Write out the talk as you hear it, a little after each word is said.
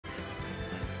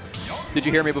Did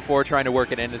you hear me before trying to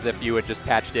work it in as if you had just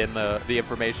patched in the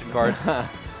information card?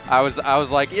 I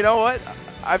was like, you know what?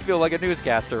 I feel like a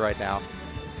newscaster right now.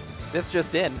 This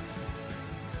just in.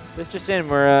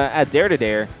 We're at Dair to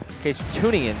Dair, in case you're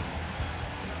tuning in.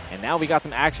 And now we got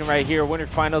some action right here. Winner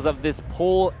finals of this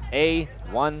Pool A1.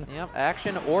 Yep,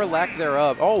 action or lack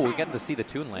thereof. Oh, we're getting to see the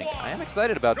Toon Link. I am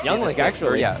excited about Young Link,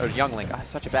 actually. Or Young Link. I have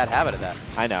such a bad habit of that.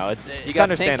 I know. You got Tink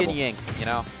understandable. and Yink, you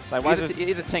know? Like,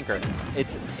 He's a tinker.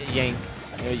 It's Yank.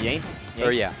 Yanked?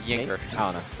 Or yeah, Yinker. I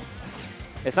don't know.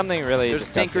 It's something really There's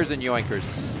disgusting. stinkers and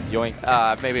yoinkers.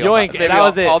 Yoinks. Maybe Yoink, maybe that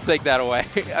was it. I'll take that away.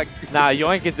 Nah,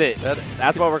 yoink is it.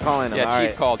 That's what we're calling him. Yeah, All Chief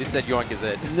right. called. He said yoink is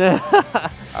it.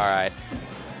 All right.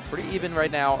 Pretty even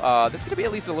right now. This is going to be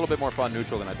at least a little bit more fun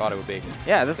neutral than I thought it would be.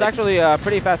 Yeah, this is actually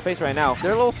pretty fast paced right now.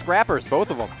 They're little scrappers,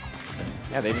 both of them.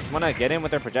 Yeah, they just want to get in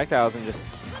with their projectiles and just...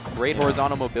 Great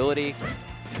horizontal mobility.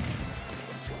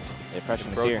 The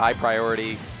oppression is here. High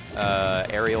priority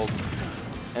aerials.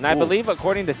 And I believe,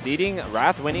 according to seeding,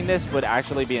 Wrath winning this would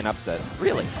actually be an upset.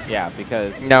 Really? Yeah,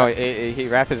 because... No,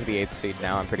 Wrath is the 8th seed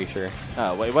now, I'm pretty sure.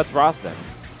 Oh, wait, what's Ross then?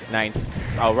 9th.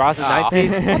 Oh, Ross is 9th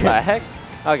seed? What the heck?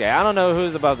 Okay, I don't know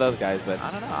who's above those guys, but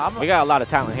I don't know. we got a lot of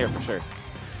talent here for sure.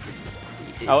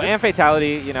 Oh, and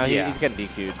Fatality, you know, he's getting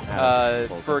DQ'd.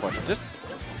 For just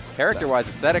character-wise,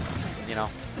 aesthetics, you know,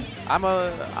 I'm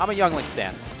a Young Link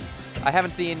stan. I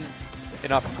haven't seen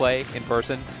enough play in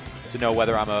person to know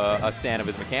whether I'm a stan of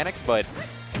his mechanics, but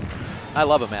I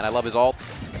love him, man. I love his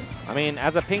ults. I mean,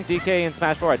 as a pink DK in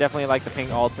Smash 4, I definitely like the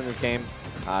pink ults in this game.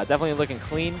 Definitely looking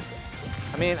clean.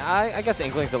 I mean, I guess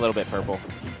Inkling's a little bit purple.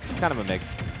 It's kind of a mix.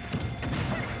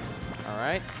 All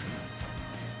right.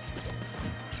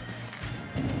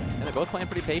 And they're both playing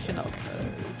pretty patient.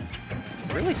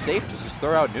 Really safe to just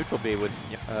throw out neutral B with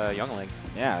Young Link.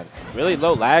 Yeah, really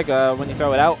low lag when you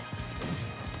throw it out.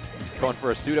 Going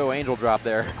for a pseudo angel drop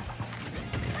there.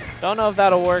 Don't know if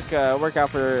that'll work out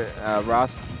for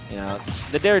Ross. You know,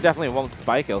 the Dair definitely won't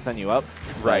spike. It'll send you up.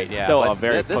 Right, yeah. Still but a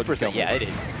very this potent kill. yeah, it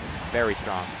is very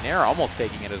strong. Nair almost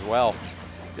taking it as well.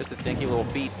 Just a dinky little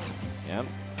feet. Yep.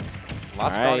 A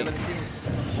lot stronger than it seems.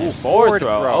 Ooh, forward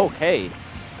throw. Okay.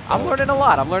 I'm learning a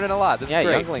lot. This is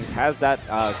great. Young Link has that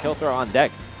kill throw on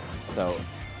deck. So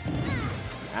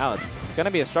now it's going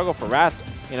to be a struggle for Wrath,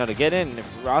 you know, to get in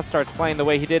if Ross starts playing the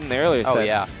way he did in the earlier set. Oh,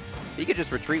 yeah. He could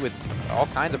just retreat with all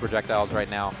kinds of projectiles right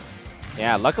now.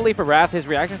 Yeah, luckily for Wrath, his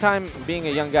reaction time, being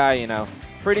a young guy, you know,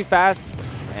 pretty fast,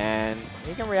 and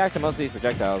he can react to most of these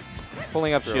projectiles.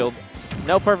 Pulling up shield.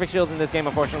 No perfect shields in this game,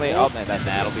 unfortunately. Oh, man,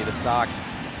 that'll be the stock.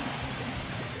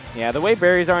 Yeah, the way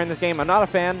berries are in this game, I'm not a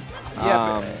fan.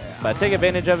 Yeah, but take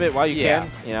advantage of it while you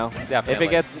can. You know, definitely.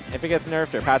 If it gets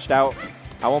nerfed or patched out,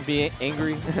 I won't be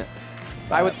angry.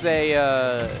 I would say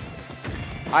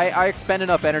I expend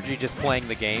enough energy just playing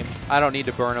the game. I don't need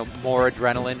to burn more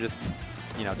adrenaline. Just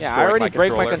yeah, I already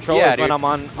break my controller when I'm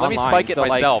on. Let me spike it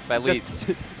myself at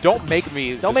least. Don't make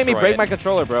me. Don't make me break my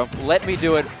controller, bro. Let me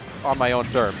do it on my own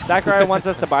terms. Sakurai wants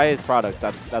us to buy his products.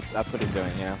 That's what he's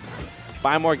doing. You know,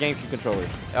 buy more GameCube controllers.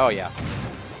 Oh yeah.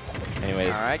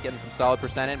 Anyways. All right, getting some solid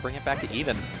percent in, bring it back to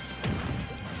even.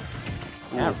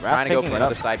 Yeah, trying to go for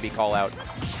another side B call out.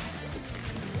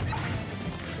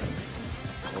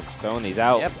 Just throwing these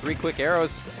out. Yep, 3 quick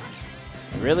arrows.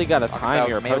 You really got to time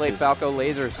your approaches. Melee Falco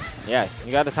lasers. Yeah,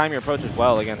 you got to time your approaches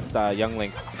well against Young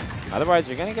Link. Otherwise,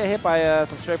 you're going to get hit by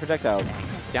some straight projectiles.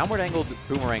 Downward angled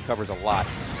boomerang covers a lot.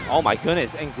 Oh my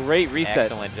goodness, and great reset.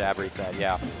 Excellent jab reset,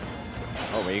 yeah.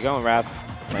 Oh, where you going, Wrath?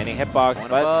 Landing hitbox, One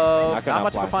but above. not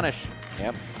much of a punish.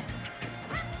 Yep.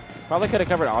 Probably could have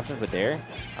covered options with Dair,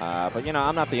 but you know,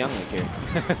 I'm not the Young Link here.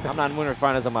 I'm not in winner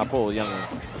finals on my pool, Young Link.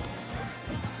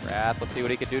 Wrath, let's see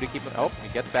what he can do to keep it. Oh, he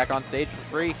gets back on stage for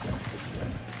free.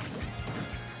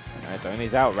 All right, throwing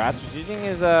these out. Wrath is using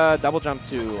his double jump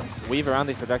to weave around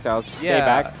these projectiles. Just stay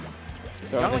back.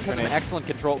 Young Link has some excellent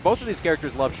control. Both of these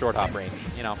characters love short hop range,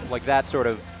 you know, like that sort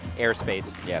of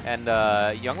airspace. Yes. And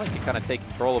Young Link can kind of take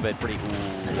control of it pretty.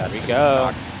 Ooh, there we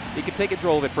go. He can take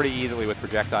control of it pretty easily with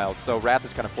projectiles. So Wrath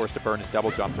is kind of forced to burn his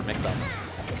double jump for mix-ups.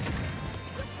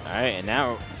 All right, and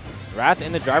now Wrath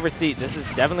in the driver's seat. This is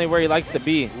definitely where he likes to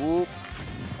be. Ooh.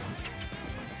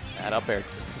 That up air,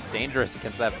 it's dangerous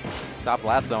against that top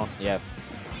blast zone. Yes.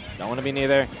 Don't want to be near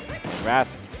there. And Wrath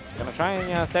gonna try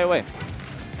and stay away.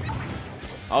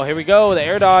 Oh, here we go. The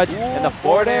air dodge and the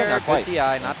forward air. Not quite. Good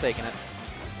DI, not taking it.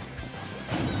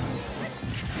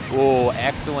 Ooh,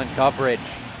 excellent coverage.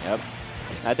 Yep.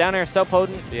 Down air so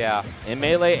potent. Yeah. In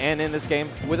melee and in this game.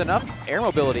 With enough air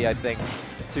mobility, I think,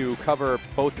 to cover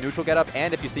both neutral getup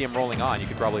and if you see him rolling on, you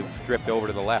could probably drift over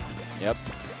to the left. Yep.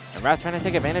 And Wrath trying to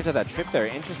take advantage of that trip there.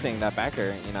 Interesting, that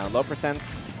backer. You know, low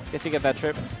percents. Guess you get that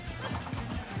trip.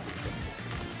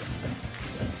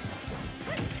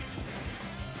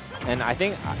 And I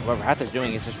think what Wrath is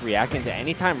doing is just reacting to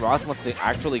any time Ross wants to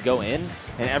actually go in,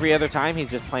 and every other time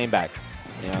he's just playing back.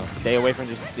 You know, stay away from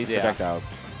just these projectiles.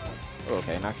 Ooh,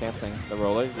 okay, not canceling the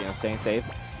roller, you know, staying safe.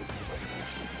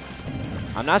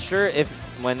 I'm not sure if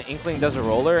when Inkling does a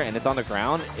roller and it's on the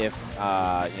ground, if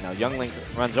you know, Youngling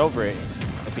runs over it,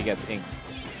 if he gets inked.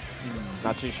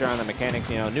 Not too sure on the mechanics.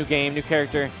 You know, new game, new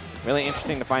character. Really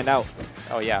interesting to find out.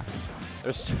 Oh yeah,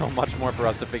 there's still much more for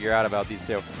us to figure out about these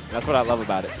two. That's what I love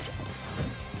about it.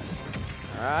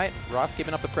 All right, Ross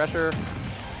keeping up the pressure.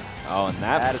 Oh, and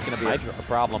that is going to be a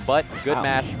problem, but good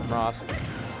mash from Ross.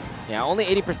 Yeah, only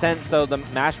 80%, so the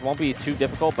mash won't be too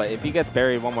difficult, but if he gets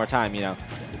buried one more time, you know,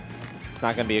 it's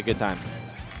not going to be a good time.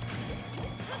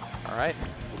 All right.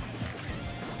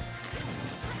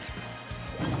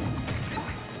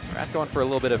 Wrath going for a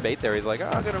little bit of bait there. He's like, oh,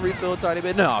 I'm going to refill a tiny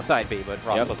bit. No, side B, but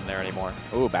Ross wasn't there anymore.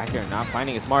 Ooh, back here, not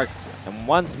finding his mark. And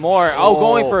once more,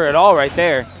 going for it all right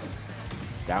there.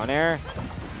 Down air,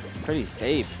 pretty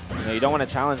safe. You know, you don't want to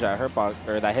challenge that hurtbox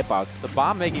or that hitbox. The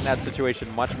bomb making that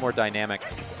situation much more dynamic.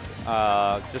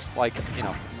 Just like, you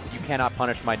know, you cannot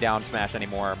punish my down smash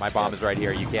anymore. My bomb is right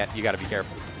here. You can't. You got to be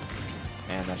careful.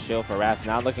 And the shield for Wrath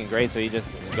not looking great, so he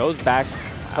just goes back,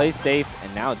 plays safe,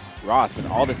 and now Ross with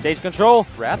all the stage control.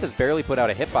 Wrath has barely put out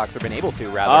a hitbox or been able to,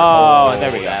 rather. Oh, and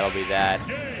there we go. That'll be that.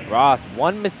 Ross,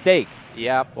 one mistake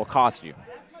will cost you.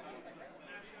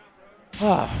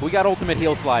 We got ultimate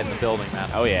heel slide in the building, man.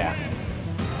 Oh, yeah.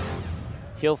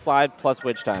 Heel slide plus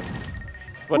witch time.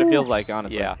 That's what it feels like,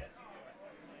 honestly. Yeah.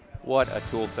 What a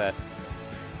tool set.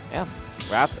 Yeah.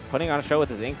 Wrath putting on a show with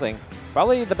his Inkling.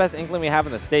 Probably the best Inkling we have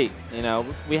in the state. You know,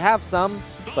 we have some,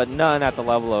 but none at the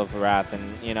level of Wrath.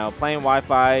 And, you know, playing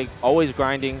Wi-Fi, always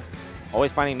grinding,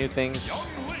 always finding new things.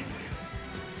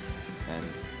 And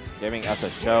giving us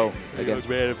a show against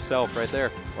man himself right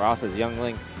there. Ross's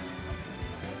Youngling.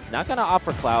 Not going to opt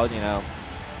for Cloud, you know.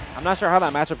 I'm not sure how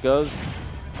that matchup goes.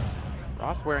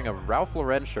 Ross wearing a Ralph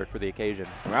Lauren shirt for the occasion.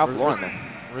 Ralph Lauren.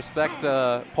 Respect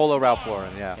Polo Ralph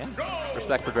Lauren, yeah.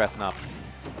 Respect for dressing up.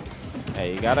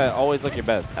 Hey, you got to always look your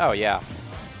best. Oh, yeah.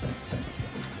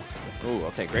 Ooh,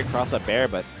 okay, great cross-up bear,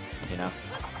 but, you know,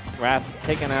 Wrath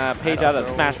taking a page out of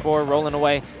Smash 4, rolling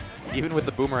away. Even with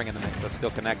the boomerang in the mix, that's still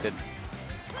connected.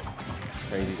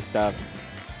 Crazy stuff.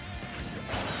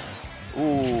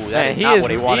 Ooh, that is not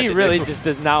what he wanted to do. He really just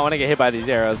does not want to get hit by these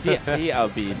arrows. He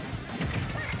outbeat.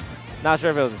 Not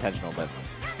sure if it was intentional, but.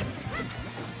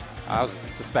 I was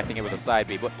suspecting it was a side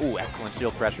B, but ooh, excellent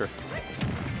shield pressure.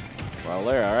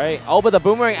 Roller, all right. Oh, but the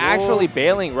boomerang actually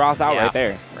bailing Ross out right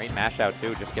there. Great mash out,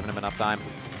 too, just giving him enough time.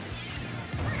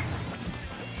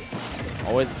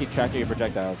 Always keep track of your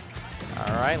projectiles.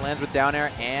 All right, lands with down air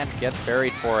and gets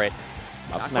buried for it.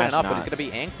 Up not smash, going up, but he's going to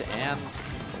be inked and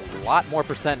a lot more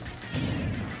percent.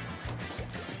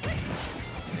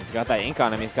 He's got that ink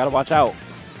on him. He's got to watch out.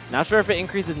 Not sure if it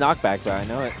increases knockback, but I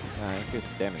know it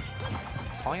increases damage.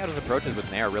 Calling out his approaches with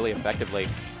Nair really effectively.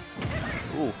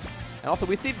 Ooh. And also,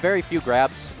 we see very few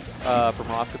grabs from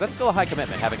Ross, because that's still a high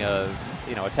commitment, having a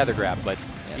tether grab. But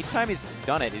each time he's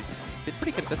done it, he's been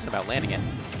pretty consistent about landing it.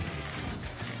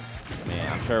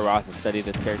 Man, I'm sure Ross has studied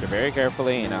this character very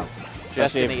carefully. You know,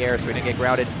 just in the air, so he didn't get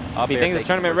grounded. Up he thinks it's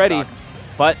tournament ready,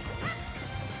 but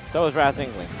so is Wrath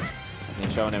Inkling.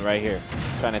 He's showing it right here,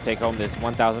 trying to take home this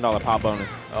 $1,000 pop bonus.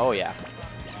 Oh yeah.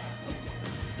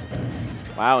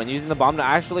 Wow, and using the bomb to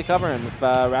actually cover him. If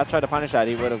Wrath tried to punish that,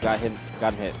 he would have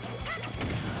gotten hit.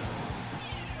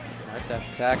 All right,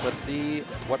 dash attack. Let's see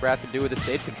what Wrath can do with the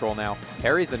stage control now.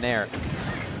 Parries the Nair.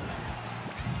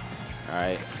 All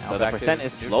right, so the percent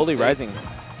is slowly rising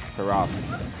for Ross.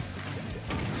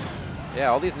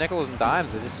 Yeah, all these nickels and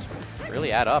dimes, they just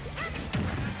really add up.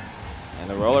 And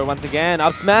the roller once again,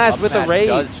 up smash with the rage.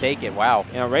 Does take it, wow.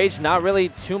 You know, rage not really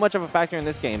too much of a factor in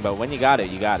this game, but when you got it,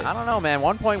 you got it. I don't know, man.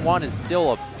 1.1 is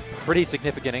still a pretty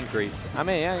significant increase. I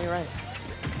mean, yeah, you're right.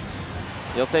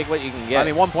 You'll take what you can get.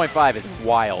 I mean, 1.5 is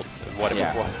wild what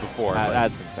it was before.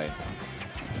 That's insane.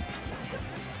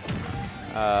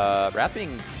 Wrath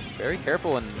being very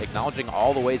careful and acknowledging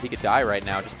all the ways he could die right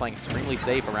now, just playing extremely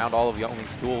safe around all of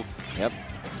Youngling's tools. Yep.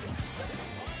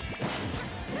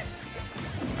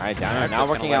 All right, down now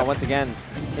working out once again.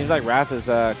 Seems like Wrath has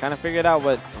kind of figured out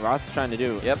what Ross is trying to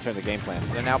do in terms of game plan.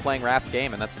 They're now playing Wrath's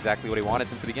game, and that's exactly what he wanted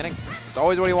since the beginning. It's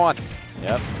always what he wants.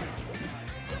 Yep.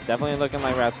 Definitely looking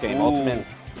like Wrath's game. Ooh. Ultimate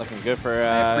looking good for...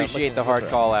 I appreciate the hard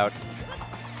call out.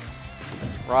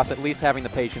 Ross at least having the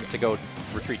patience to go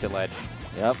retreat to ledge.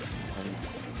 Yep. And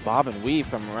it's bob and weave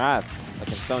from Wrath.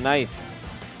 Looking so nice.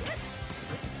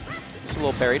 Just a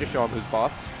little parry to show him who's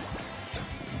boss.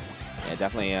 Yeah,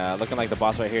 definitely looking like the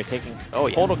boss right here, taking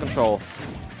total control.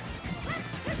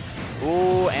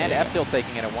 Ooh, and F tilt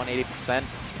taking it at 180%.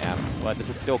 Yeah. But this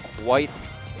is still quite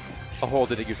a hole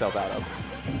to dig yourself out of.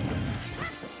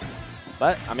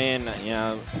 But, I mean, you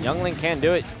know, Youngling can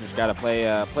do it. You just got to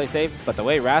play safe. But the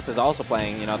way Wrath is also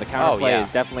playing, you know, the counter play is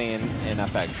definitely in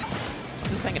effect.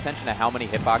 Just paying attention to how many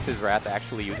hitboxes Wrath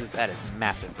actually uses, that is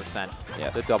massive percent.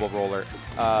 Yes. The double roller.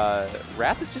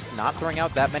 Wrath is just not throwing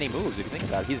out that many moves, if you think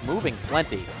about it. He's moving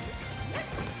plenty,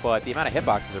 but the amount of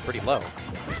hitboxes are pretty low.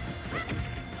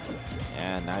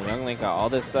 And now Youngling got all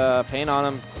this pain on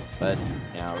him, but,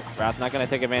 you know, Wrath not going to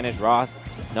take advantage. Ross,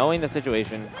 knowing the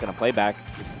situation, going to play back.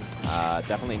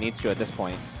 Definitely needs to at this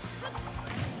point.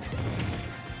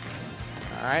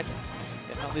 All right,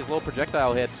 getting all these low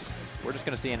projectile hits. We're just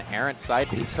going to see an errant side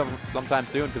piece sometime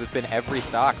soon because it's been every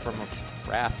stock from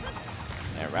Wrath.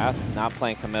 Yeah, Wrath not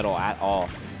playing committal at all.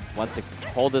 Wants to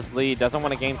hold this lead. Doesn't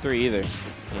want a game 3 either.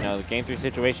 You know, the game 3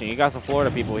 situation. You got some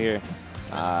Florida people here.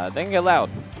 They can get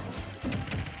loud.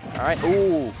 All right.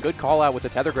 Ooh, good call out with the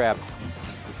tether grab.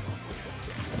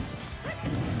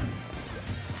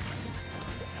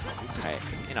 Right.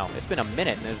 You know, it's been a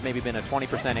minute, and there's maybe been a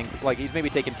 20%, like he's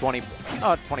maybe taken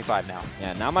 25 now.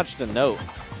 Yeah, not much to note.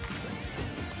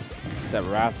 Except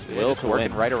Wrath's will just to working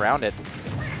win. right around it.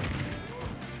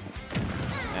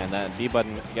 And that B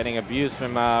button getting abused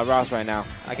from Ross right now.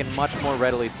 I can much more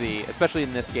readily see, especially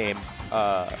in this game,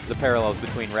 the parallels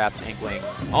between Wrath's Inkling.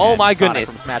 Oh and my Sonic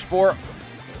goodness. From Smash 4.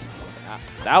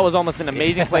 That was almost an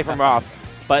amazing play from Ross,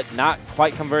 but not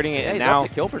quite converting it. Yeah, and he's now up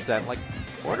to kill percent, like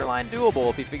borderline doable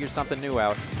if he figures something new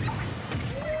out.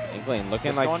 Inkling looking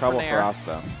Just like going trouble for for Dair. Ross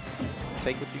though.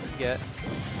 Take what you can get.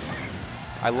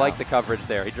 I like the coverage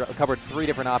there. He covered 3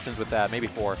 different options with that, maybe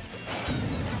 4.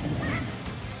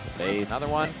 Another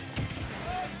one.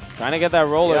 Trying to get that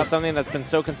roller, Yep. something that's been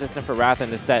so consistent for Wrath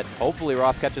in this set. Hopefully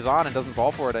Ross catches on and doesn't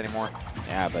fall for it anymore.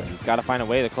 Yeah, but he's got to find a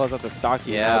way to close out the stock.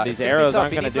 You Yeah, know, these it's gonna be arrows tough.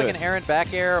 aren't going to He do needs like it. an errant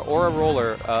back air or a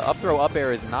roller. Up throw, up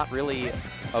air is not really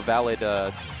a valid,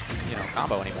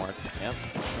 combo anymore. It's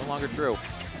no longer true.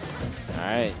 All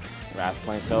right, Wrath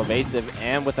playing so evasive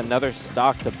and with another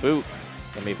stock to boot.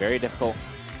 Going to be very difficult.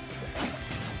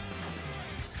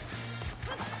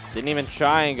 Didn't even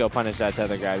try and go punish that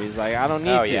tether grab. He's like, I don't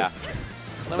need to. Yeah.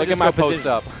 Let me Look just at my go post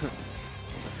position. up.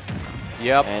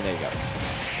 Yep. And there you go.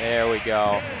 There we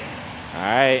go. All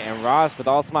right, and Ross with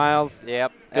all smiles.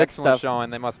 Yep. Good Excellent stuff. showing.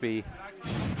 They must be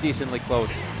decently close.